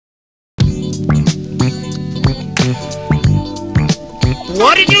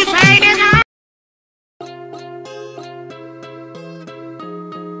What did you say, nigga?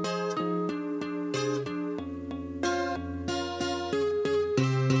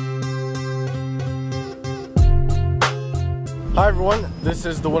 Hi everyone, this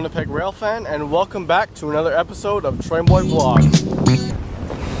is the Winnipeg Rail Fan, and welcome back to another episode of Trainboy Vlogs.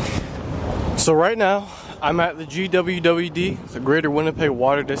 So right now, I'm at the GWWD, the Greater Winnipeg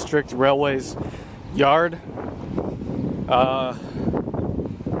Water District Railway's yard.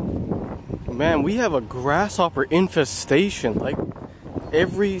 Man, we have a grasshopper infestation. Like,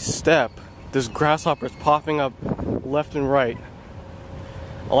 every step, there's grasshoppers popping up left and right.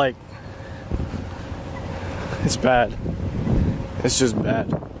 Like, it's bad. It's just bad.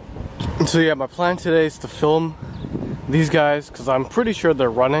 So yeah, my plan today is to film these guys because I'm pretty sure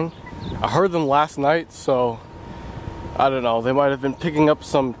they're running. I heard them last night, so I don't know. They might have been picking up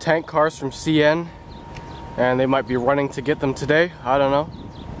some tank cars from CN and they might be running to get them today. I don't know.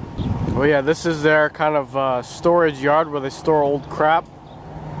 But yeah, this is their kind of storage yard where they store old crap.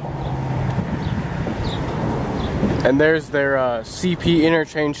 And there's their CP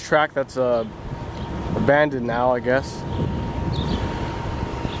interchange track that's abandoned now, I guess.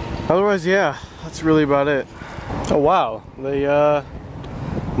 Otherwise, yeah, that's really about it. Oh wow, they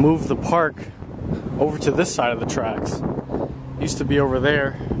moved the park over to this side of the tracks. It used to be over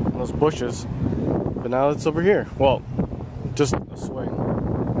there in those bushes, but now it's over here. Well, just a swing.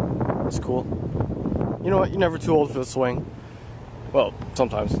 It's cool. You know what? You're never too old for the swing. Well,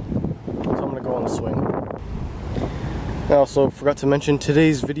 sometimes. So I'm gonna go on the swing. I also forgot to mention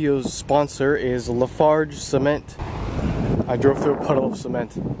today's video's sponsor is Lafarge Cement. I drove through a puddle of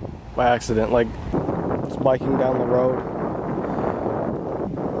cement by accident, like just biking down the road.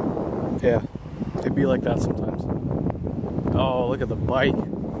 Yeah, it'd be like that sometimes. Oh, look at the bike.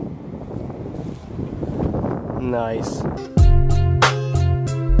 Nice.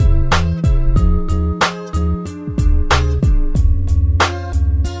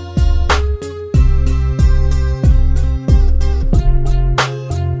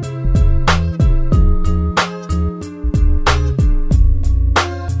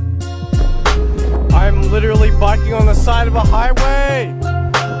 Literally biking on the side of a highway.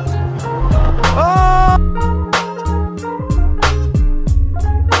 Oh!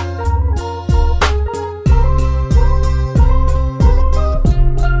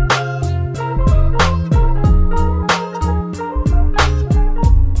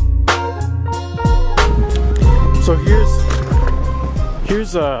 So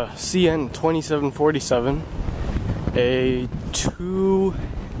here's a CN 2747, a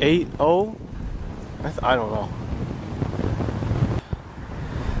 280. I don't know.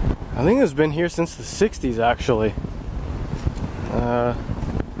 I think it's been here since the 60s, actually.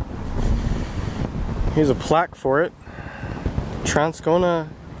 Here's a plaque for it. Transcona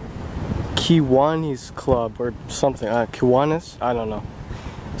Kiwanis Club or something. Kiwanis? I don't know.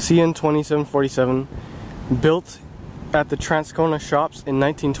 CN 2747, built at the Transcona shops in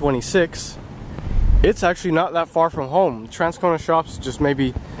 1926. It's actually not that far from home. Transcona shops just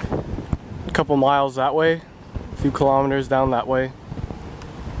maybe a couple miles that way, a few kilometers down that way,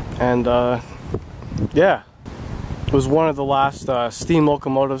 and yeah, it was one of the last steam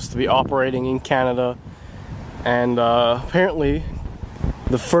locomotives to be operating in Canada, and apparently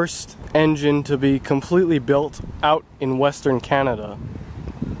the first engine to be completely built out in Western Canada,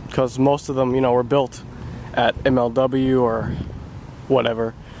 because most of them, you know, were built at MLW or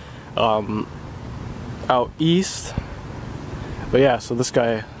whatever out east. But yeah, so this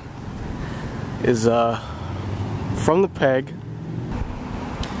guy is from the Peg.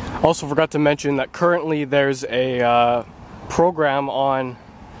 Also forgot to mention that currently there's a program on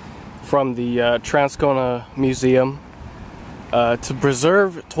from the Transcona Museum to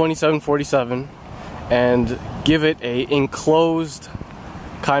preserve 2747 and give it a enclosed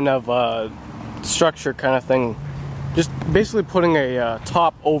kind of structure kind of thing. Just basically putting a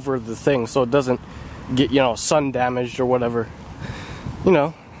top over the thing so it doesn't get, you know, sun damaged or whatever. You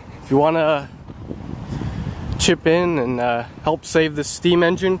know, if you want to chip in and help save this steam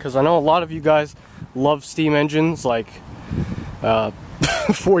engine, because I know a lot of you guys love steam engines like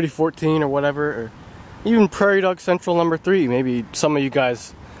 4014 or whatever, or even Prairie Dog Central number 3. Maybe some of you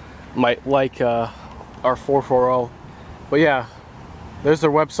guys might like our 440. But yeah, there's their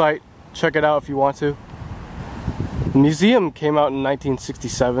website. Check it out if you want to. The museum came out in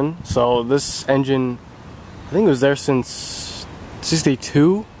 1967, so this engine, I think it was there since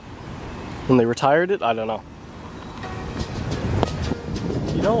 62 when they retired it. I don't know.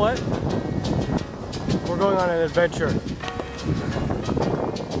 You know what? We're going on an adventure.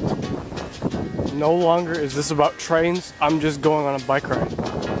 no longer is this about trains. I'm just going on a bike ride.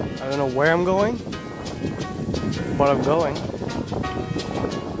 I don't know where I'm going, but I'm going.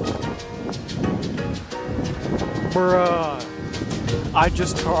 Bruh, I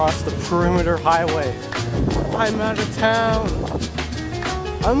just crossed the perimeter highway. I'm out of town.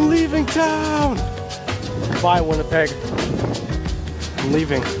 I'm leaving town. Bye, Winnipeg. I'm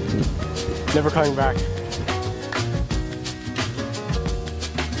leaving. Never coming back.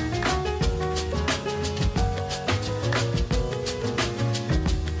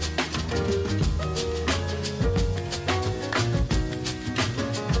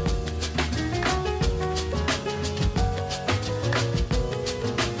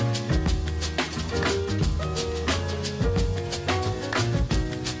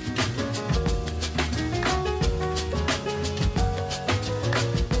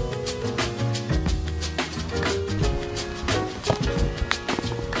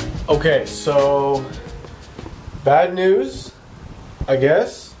 Okay, so bad news, I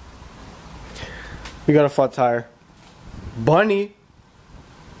guess. We got a flat tire. Bunny.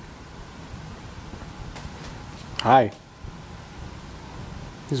 Hi.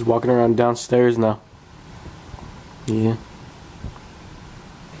 He's walking around downstairs now. Yeah.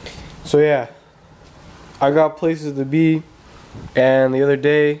 So yeah, I got places to be, and the other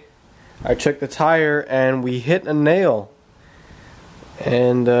day I checked the tire and we hit a nail.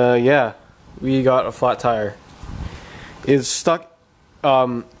 And yeah, we got a flat tire. It's stuck.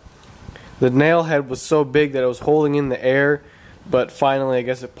 The nail head was so big that it was holding in the air, but finally I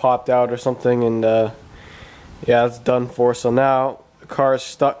guess it popped out or something, and yeah, it's done for. So now the car is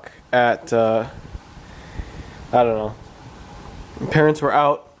stuck at I don't know. My parents were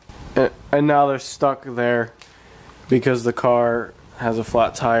out, and now they're stuck there because the car has a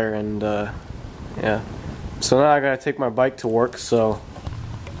flat tire, and yeah. So now I gotta take my bike to work. So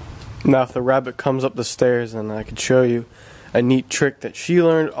now if the rabbit comes up the stairs, then I can show you a neat trick that she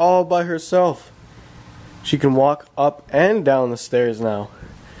learned all by herself. She can walk up and down the stairs now.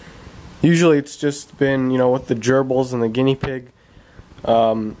 Usually it's just been, you know, with the gerbils and the guinea pig,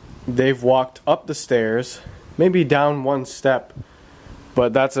 they've walked up the stairs, maybe down one step,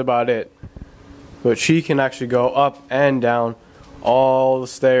 but that's about it. But she can actually go up and down all the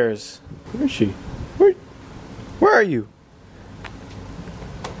stairs. Where is she? Where are you?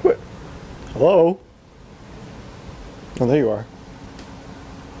 What? Hello? Oh, there you are.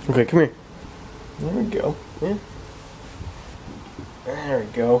 Okay, come here. There we go. Yeah. There we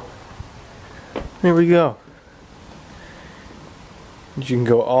go. There we go. You can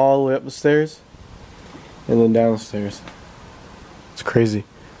go all the way up the stairs and then down the stairs. It's crazy.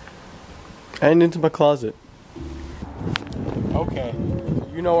 And into my closet. Okay,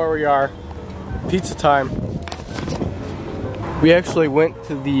 you know where we are. Pizza time. We actually went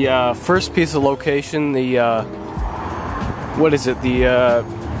to the first pizza location, the what is it? The I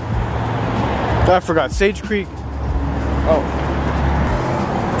forgot. Sage Creek. Oh.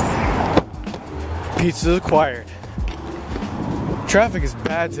 Pizza acquired. Traffic is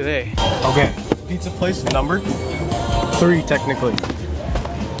bad today. Okay. Pizza place number 3 technically.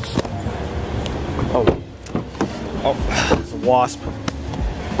 Oh. Oh, it's a wasp.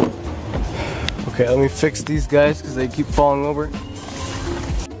 Okay, let me fix these guys because they keep falling over.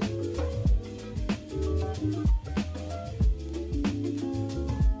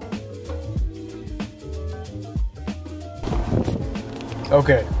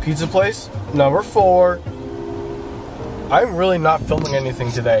 Okay, pizza place number 4. I'm really not filming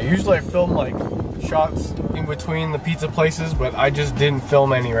anything today. Usually I film like shots in between the pizza places, but I just didn't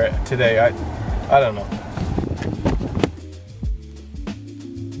film any today. I don't know.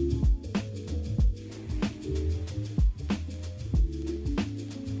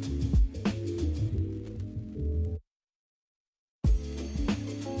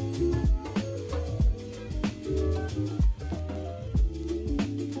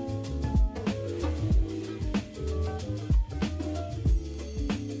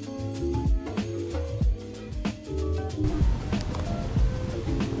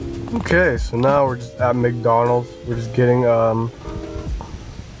 Okay, so now we're just at McDonald's. We're just getting the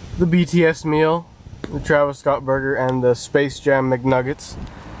BTS meal, the Travis Scott burger, and the Space Jam McNuggets.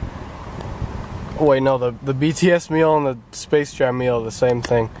 Oh wait, no, the BTS meal and the Space Jam meal are the same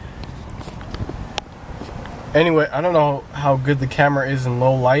thing. Anyway, I don't know how good the camera is in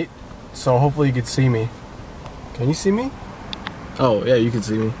low light, so hopefully you can see me. Can you see me? Oh yeah, you can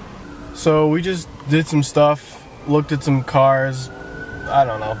see me. So we just did some stuff, looked at some cars. I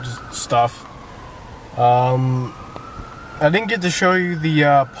don't know, just stuff. I didn't get to show you the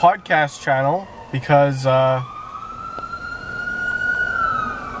podcast channel because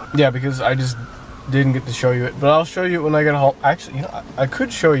yeah, because I just didn't get to show you it, but I'll show you it when I get home. Actually, you know, I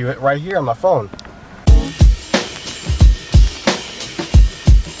could show you it right here on my phone.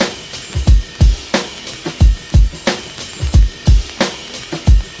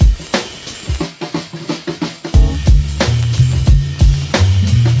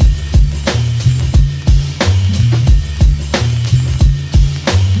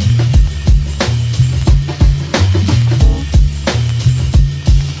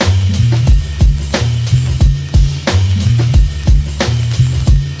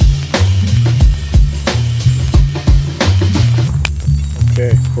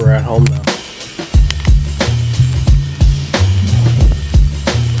 Okay, we're at home now.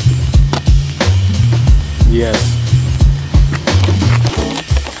 Yes.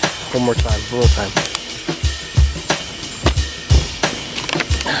 One more time, one more time.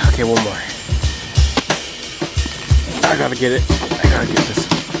 Okay, one more. I gotta get it. I gotta get this.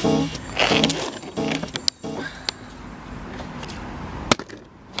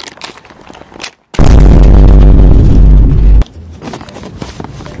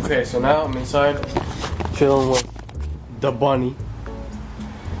 Okay, so now I'm inside, chilling with the bunny.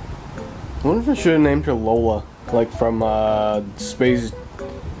 I wonder if I should have named her Lola, like from Space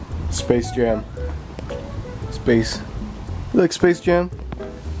Jam. Space. You like Space Jam?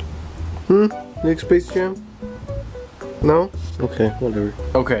 You like Space Jam? No? Okay, whatever.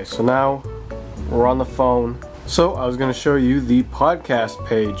 Okay, so now we're on the phone. So I was going to show you the podcast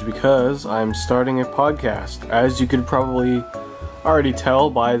page because I'm starting a podcast, as you could probably already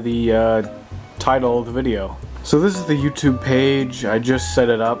tell by the title of the video. So this is the YouTube page. I just set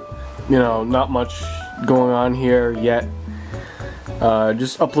it up. You know, not much going on here yet.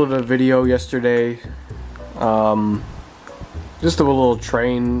 Just uploaded a video yesterday. Just a little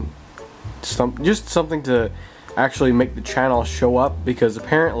train, just something to actually make the channel show up, because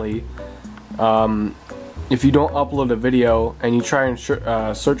apparently if you don't upload a video and you try and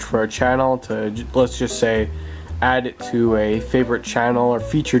search for a channel to, let's just say, add it to a favorite channel or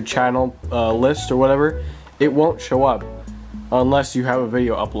featured channel list or whatever, it won't show up unless you have a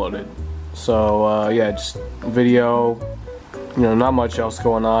video uploaded. So yeah, just video, you know, not much else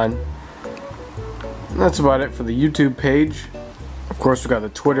going on. And that's about it for the YouTube page. Of course, we got the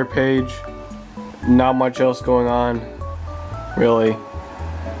Twitter page. Not much else going on, really.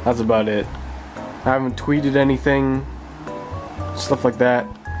 That's about it. I haven't tweeted anything, stuff like that.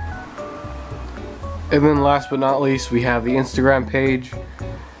 And then last but not least, we have the Instagram page.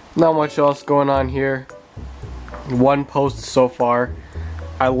 Not much else going on here. One post so far.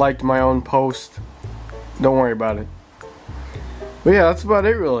 I liked my own post. Don't worry about it. But yeah, that's about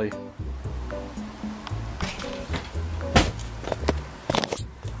it really.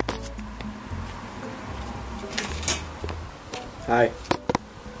 Hi.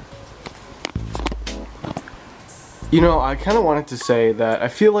 You know, I kind of wanted to say that I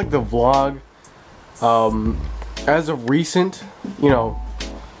feel like the vlog, as of recent, you know,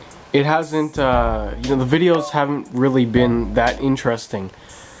 it hasn't, you know, the videos haven't really been that interesting.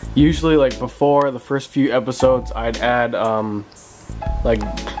 Usually, like, before the first few episodes, I'd add, like,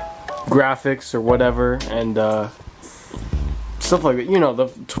 graphics or whatever, and, stuff like that. You know, the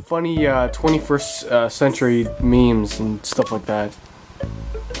funny, 21st century memes and stuff like that.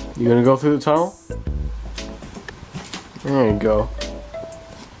 You gonna go through the tunnel? There you go.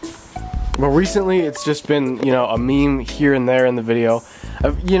 But recently, it's just been, you know, a meme here and there in the video.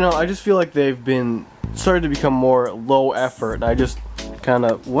 You know, I just feel like they've been started to become more low effort. And I just kind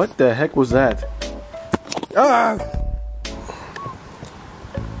of, what the heck was that? Ah!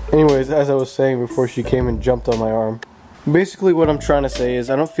 Anyways, as I was saying before she came and jumped on my arm. Basically, what I'm trying to say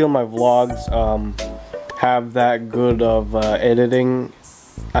is I don't feel my vlogs have that good of editing,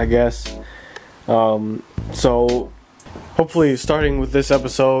 I guess. So hopefully, starting with this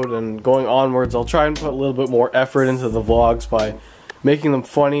episode and going onwards, I'll try and put a little bit more effort into the vlogs by making them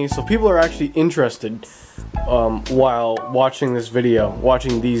funny, so people are actually interested while watching this video,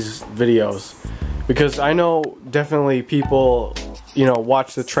 watching these videos. Because I know definitely people, you know,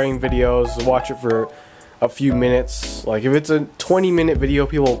 watch the train videos, watch it for a few minutes. Like if it's a 20-minute video,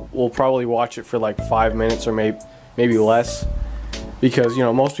 people will probably watch it for like 5 minutes or maybe less. Because, you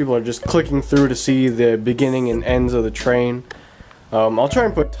know, most people are just clicking through to see the beginning and ends of the train. I'll try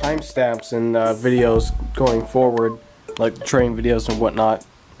and put timestamps in videos going forward, like the train videos and whatnot,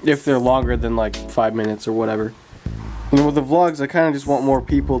 if they're longer than like 5 minutes or whatever. You know, with the vlogs, I kind of just want more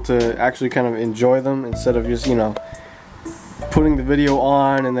people to actually kind of enjoy them instead of just, you know, putting the video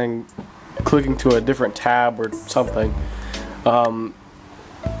on and then clicking to a different tab or something. You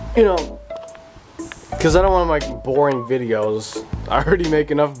know, Because I don't want to make boring videos. I already make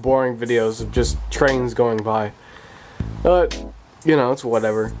enough boring videos of just trains going by. But, you know, it's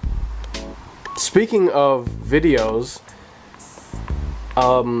whatever. Speaking of videos,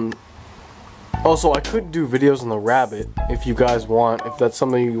 also I could do videos on the rabbit if you guys want. If that's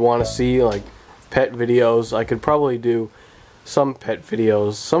something you want to see, like pet videos, I could probably do some pet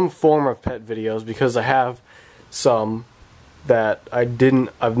videos, some form of pet videos, because I have some that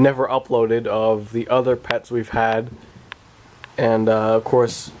I've never uploaded of the other pets we've had. And of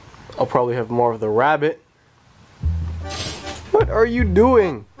course I'll probably have more of the rabbit. What are you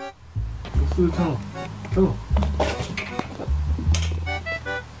doing? Let's do the tunnel. Tunnel.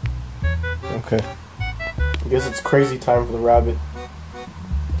 Okay. I guess it's crazy time for the rabbit.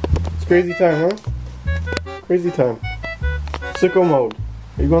 It's crazy time, huh? Crazy time. Sicko mode.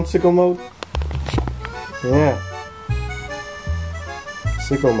 Are you going sicko mode? Yeah.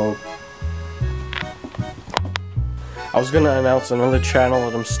 Sicko mode. I was gonna announce another channel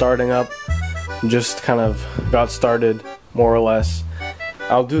that I'm starting up. Just kind of got started, more or less.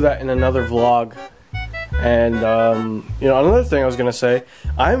 I'll do that in another vlog. And, you know, another thing I was gonna say,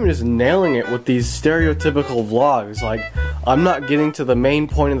 I'm just nailing it with these stereotypical vlogs. Like, I'm not getting to the main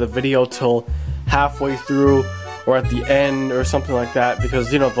point of the video till halfway through or at the end or something like that,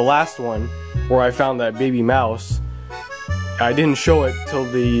 because, you know, the last one where I found that baby mouse, I didn't show it till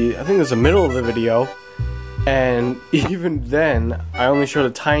I think it was the middle of the video, and even then I only showed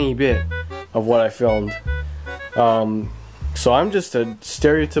a tiny bit of what I filmed. So I'm just a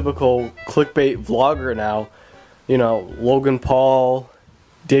stereotypical clickbait vlogger now, you know, Logan Paul,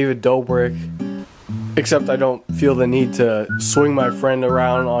 David Dobrik, except I don't feel the need to swing my friend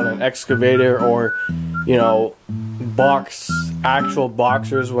around on an excavator or, you know, box actual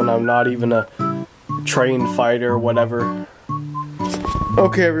boxers when I'm not even a trained fighter or whatever.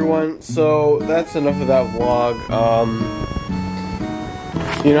 Okay everyone, so that's enough of that vlog.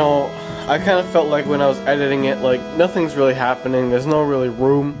 You know, I kind of felt like when I was editing it, like, nothing's really happening, there's no really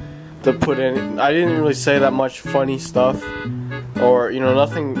room to put in. I didn't really say that much funny stuff, or, you know,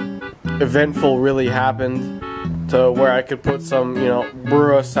 nothing eventful really happened to where I could put some, you know,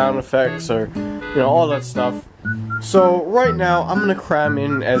 brr sound effects or, you know, all that stuff. So right now I'm gonna cram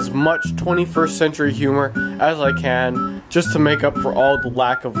in as much 21st century humor as I can, just to make up for all the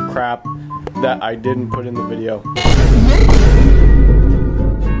lack of crap that I didn't put in the video.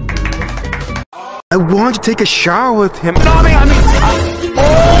 I want to take a shower with him.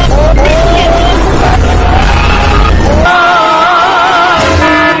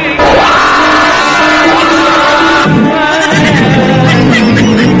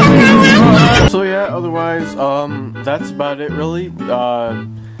 So yeah, otherwise, that's about it really.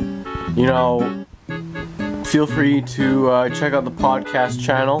 You know, feel free to check out the podcast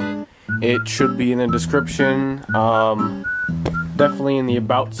channel. It should be in the description, definitely in the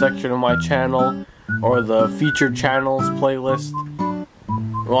about section of my channel, or the featured channels playlist.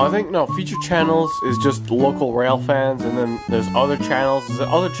 Well, I think, no, featured channels is just local rail fans, and then there's other channels,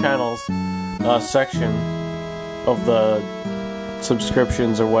 section of the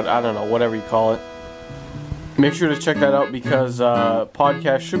subscriptions or what, I don't know, whatever you call it. Make sure to check that out, because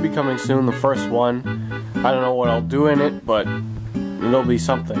podcast should be coming soon, the first one. I don't know what I'll do in it, but it'll be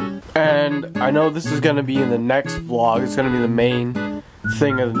something. And I know this is going to be in the next vlog, it's going to be the main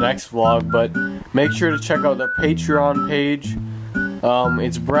thing of the next vlog, but make sure to check out their Patreon page.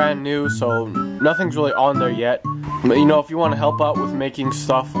 It's brand new, so nothing's really on there yet. But you know, if you want to help out with making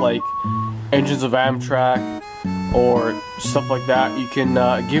stuff like Engines of Amtrak or stuff like that, you can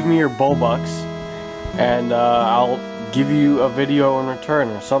give me your Bobucks, and I'll give you a video in return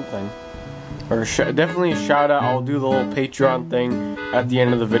or something. Or definitely a shout out. I'll do the little Patreon thing at the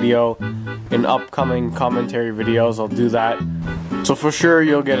end of the video. In upcoming commentary videos, I'll do that. So for sure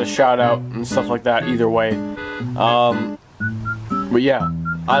you'll get a shout out and stuff like that either way. But yeah,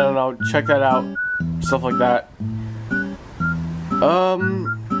 I don't know, check that out, stuff like that.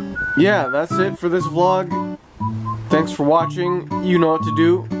 Yeah, that's it for this vlog. Thanks for watching. You know what to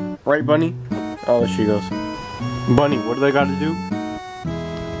do, right, Bunny? Oh, there she goes. Bunny, what do they got to do?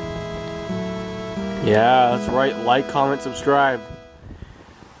 Yeah, that's right. Like, comment, subscribe.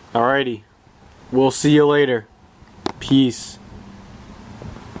 Alrighty. We'll see you later. Peace.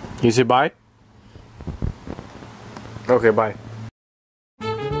 Can you say bye? Okay, bye.